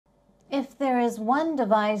If there is one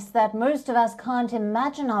device that most of us can't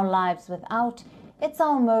imagine our lives without, it's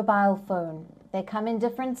our mobile phone. They come in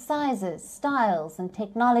different sizes, styles, and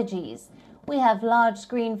technologies. We have large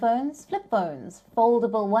screen phones, flip phones,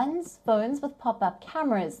 foldable ones, phones with pop-up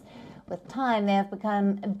cameras. With time, they have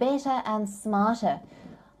become better and smarter.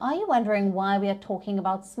 Are you wondering why we are talking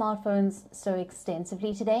about smartphones so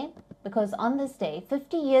extensively today? Because on this day,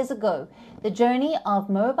 50 years ago, the journey of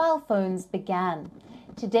mobile phones began.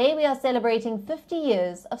 Today we are celebrating 50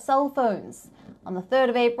 years of cell phones. On the 3rd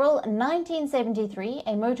of April 1973,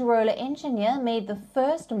 a Motorola engineer made the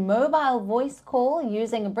first mobile voice call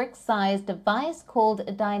using a brick-sized device called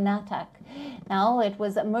a Dynatac. Now, it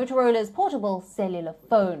was Motorola's portable cellular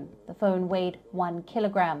phone. The phone weighed 1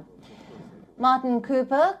 kilogram. Martin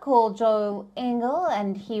Cooper called Joel Engel,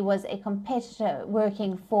 and he was a competitor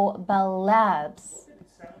working for Bell Labs.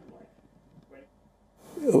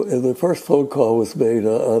 The first phone call was made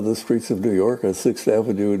on the streets of New York, on 6th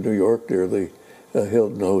Avenue in New York, near the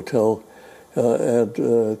Hilton Hotel.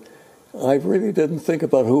 I really didn't think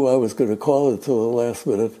about who I was going to call until the last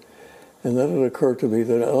minute. And then it occurred to me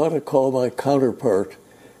that I ought to call my counterpart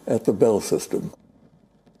at the Bell system.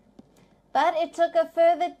 But it took a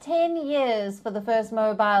further 10 years for the first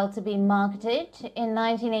mobile to be marketed. In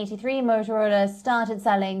 1983, Motorola started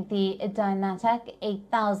selling the Dynatac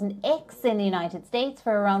 8000X in the United States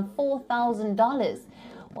for around $4,000.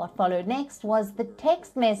 What followed next was the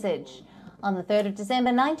text message. On the 3rd of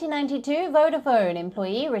December 1992, Vodafone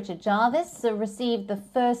employee Richard Jarvis received the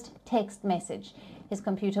first text message. His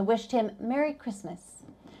computer wished him Merry Christmas.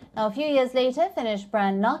 Now, a few years later, Finnish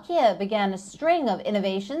brand Nokia began a string of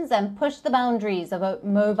innovations and pushed the boundaries of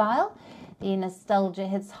mobile. The nostalgia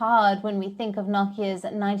hits hard when we think of Nokia's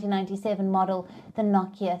 1997 model, the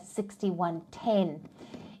Nokia 6110.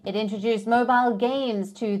 It introduced mobile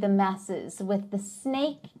games to the masses with the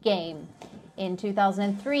Snake game. In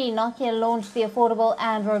 2003, Nokia launched the affordable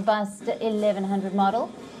and robust 1100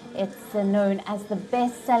 model. It's known as the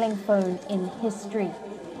best-selling phone in history.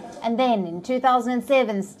 And then in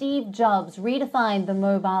 2007, Steve Jobs redefined the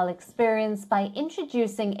mobile experience by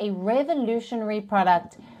introducing a revolutionary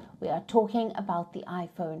product. We are talking about the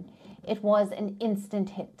iPhone. It was an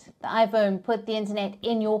instant hit. The iPhone put the internet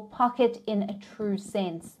in your pocket in a true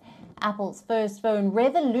sense. Apple's first phone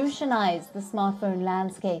revolutionized the smartphone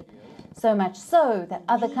landscape. So much so that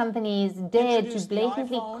other companies dared to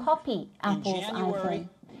blatantly copy Apple's iPhone.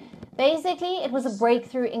 Basically, it was a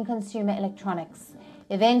breakthrough in consumer electronics.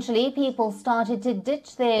 Eventually, people started to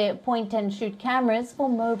ditch their point-and-shoot cameras for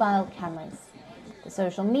mobile cameras. The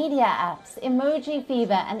social media apps, emoji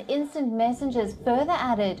fever, and instant messengers further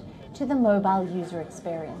added to the mobile user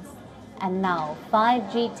experience. And now,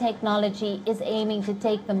 5G technology is aiming to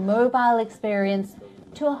take the mobile experience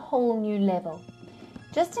to a whole new level.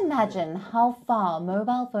 Just imagine how far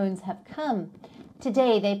mobile phones have come.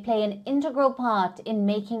 Today, they play an integral part in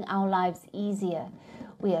making our lives easier.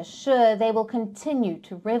 We are sure they will continue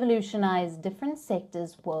to revolutionize different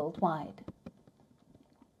sectors worldwide.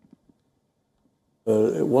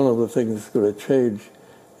 One of the things that's going to change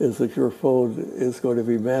is that your phone is going to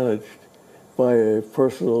be managed by a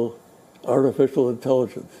personal artificial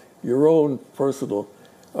intelligence, your own personal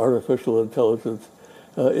artificial intelligence.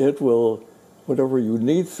 It will, whenever you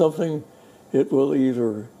need something, it will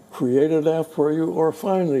either create an app for you or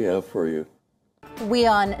find the app for you.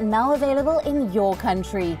 WION, now available in your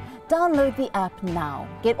country. Download the app now.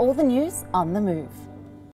 Get all the news on the move.